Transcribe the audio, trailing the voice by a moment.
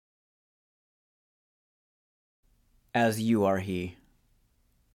as you are he.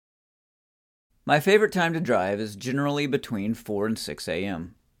 My favorite time to drive is generally between 4 and 6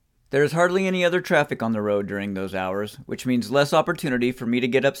 a.m. There is hardly any other traffic on the road during those hours, which means less opportunity for me to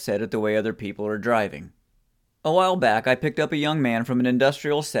get upset at the way other people are driving. A while back, I picked up a young man from an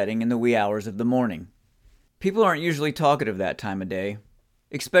industrial setting in the wee hours of the morning. People aren't usually talkative that time of day,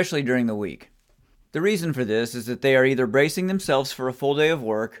 especially during the week. The reason for this is that they are either bracing themselves for a full day of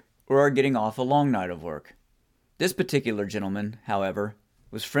work or are getting off a long night of work. This particular gentleman, however,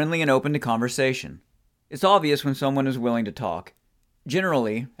 was friendly and open to conversation. It's obvious when someone is willing to talk.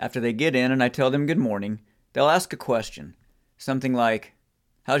 Generally, after they get in and I tell them good morning, they'll ask a question. Something like,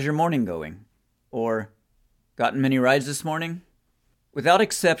 "How's your morning going?" Or, "Gotten many rides this morning?" Without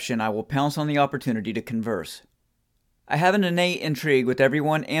exception, I will pounce on the opportunity to converse. I have an innate intrigue with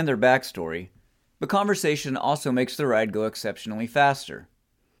everyone and their backstory, but conversation also makes the ride go exceptionally faster.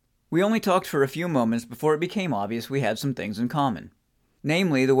 We only talked for a few moments before it became obvious we had some things in common,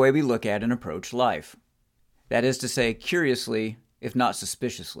 namely the way we look at and approach life. That is to say, curiously, if not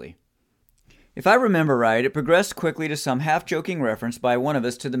suspiciously. If I remember right, it progressed quickly to some half-joking reference by one of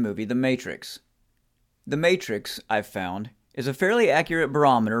us to the movie The Matrix. The Matrix, I've found, is a fairly accurate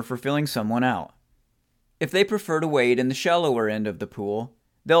barometer for filling someone out. If they prefer to wade in the shallower end of the pool,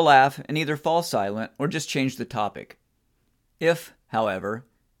 they'll laugh and either fall silent or just change the topic. If, however,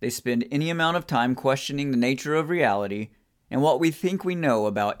 they spend any amount of time questioning the nature of reality and what we think we know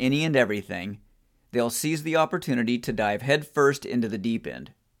about any and everything, they'll seize the opportunity to dive headfirst into the deep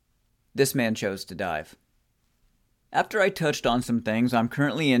end. This man chose to dive. After I touched on some things I'm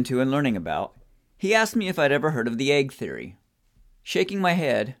currently into and learning about, he asked me if I'd ever heard of the egg theory. Shaking my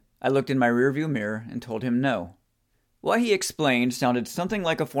head, I looked in my rearview mirror and told him no. What he explained sounded something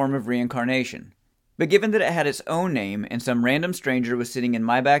like a form of reincarnation, but given that it had its own name and some random stranger was sitting in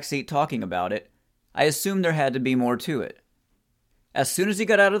my backseat talking about it, I assumed there had to be more to it. As soon as he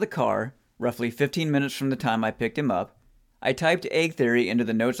got out of the car, roughly 15 minutes from the time I picked him up, I typed egg theory into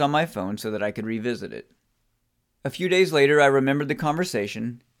the notes on my phone so that I could revisit it. A few days later, I remembered the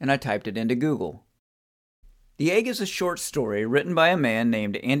conversation, and I typed it into Google. The Egg is a short story written by a man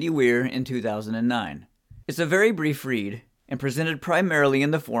named Andy Weir in 2009. It's a very brief read, and presented primarily in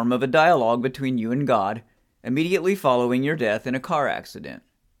the form of a dialogue between you and God, immediately following your death in a car accident.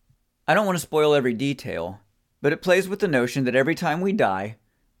 I don't want to spoil every detail, but it plays with the notion that every time we die,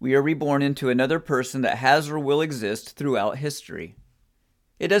 we are reborn into another person that has or will exist throughout history.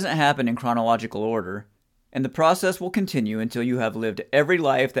 It doesn't happen in chronological order, and the process will continue until you have lived every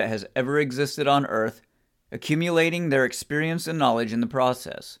life that has ever existed on Earth, accumulating their experience and knowledge in the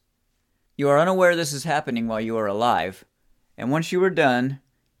process. You are unaware this is happening while you are alive, and once you are done,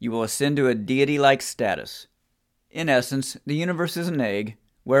 you will ascend to a deity-like status. In essence, the universe is an egg,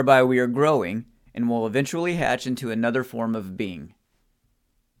 whereby we are growing, and will eventually hatch into another form of being.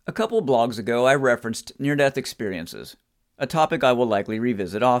 A couple blogs ago, I referenced near-death experiences, a topic I will likely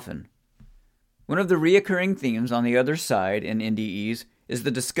revisit often. One of the reoccurring themes on the other side in NDEs is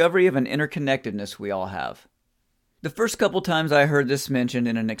the discovery of an interconnectedness we all have. The first couple times I heard this mentioned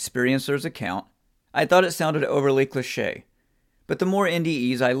in an experiencer's account, I thought it sounded overly cliché, but the more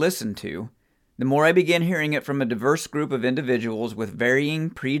NDEs I listened to, the more I began hearing it from a diverse group of individuals with varying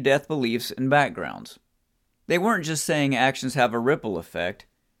pre-death beliefs and backgrounds. They weren't just saying actions have a ripple effect,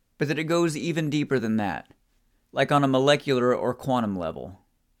 but that it goes even deeper than that, like on a molecular or quantum level.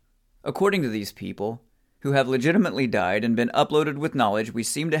 According to these people, who have legitimately died and been uploaded with knowledge we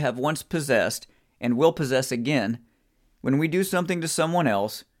seem to have once possessed and will possess again, when we do something to someone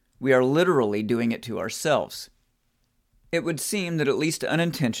else, we are literally doing it to ourselves. It would seem that at least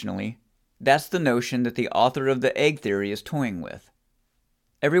unintentionally, that's the notion that the author of the egg theory is toying with.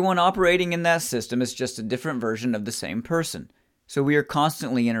 Everyone operating in that system is just a different version of the same person, so we are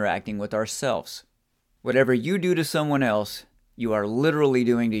constantly interacting with ourselves. Whatever you do to someone else, you are literally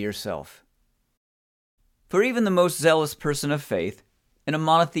doing to yourself. For even the most zealous person of faith, in a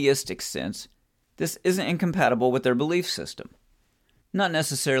monotheistic sense, this isn't incompatible with their belief system. Not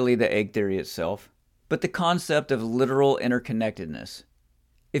necessarily the egg theory itself, but the concept of literal interconnectedness.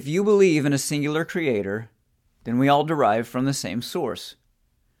 If you believe in a singular creator, then we all derive from the same source.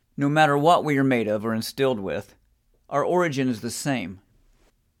 No matter what we are made of or instilled with, our origin is the same.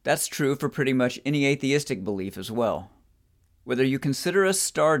 That's true for pretty much any atheistic belief as well. Whether you consider us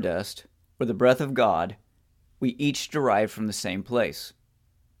stardust or the breath of God, we each derive from the same place.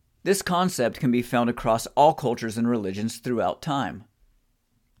 This concept can be found across all cultures and religions throughout time.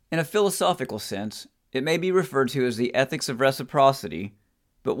 In a philosophical sense, it may be referred to as the ethics of reciprocity,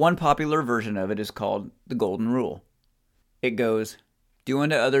 but one popular version of it is called the Golden Rule. It goes, "Do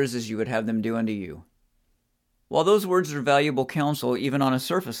unto others as you would have them do unto you." While those words are valuable counsel even on a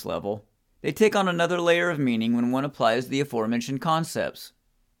surface level, they take on another layer of meaning when one applies the aforementioned concepts.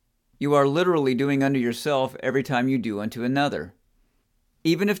 You are literally doing unto yourself every time you do unto another.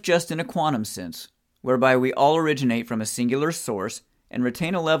 Even if just in a quantum sense, whereby we all originate from a singular source and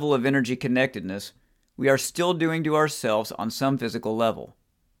retain a level of energy connectedness, we are still doing to ourselves on some physical level.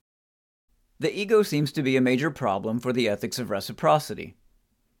 The ego seems to be a major problem for the ethics of reciprocity.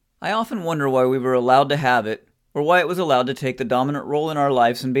 I often wonder why we were allowed to have it, or why it was allowed to take the dominant role in our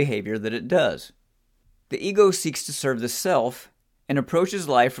lives and behavior that it does. The ego seeks to serve the self and approaches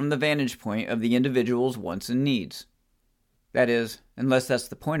life from the vantage point of the individual's wants and needs. That is, unless that's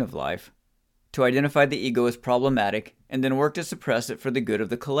the point of life, to identify the ego as problematic and then work to suppress it for the good of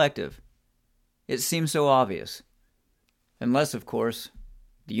the collective. It seems so obvious. Unless, of course,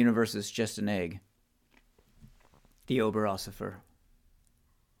 the universe is just an egg. The UBeerOsophy.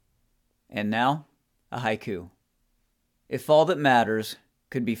 And now, a haiku. If all that matters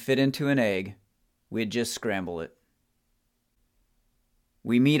could be fit into an egg, we'd just scramble it.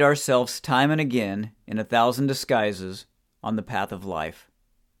 We meet ourselves time and again in 1,000 disguises on the path of life.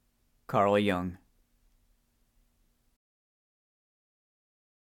 Carl Jung.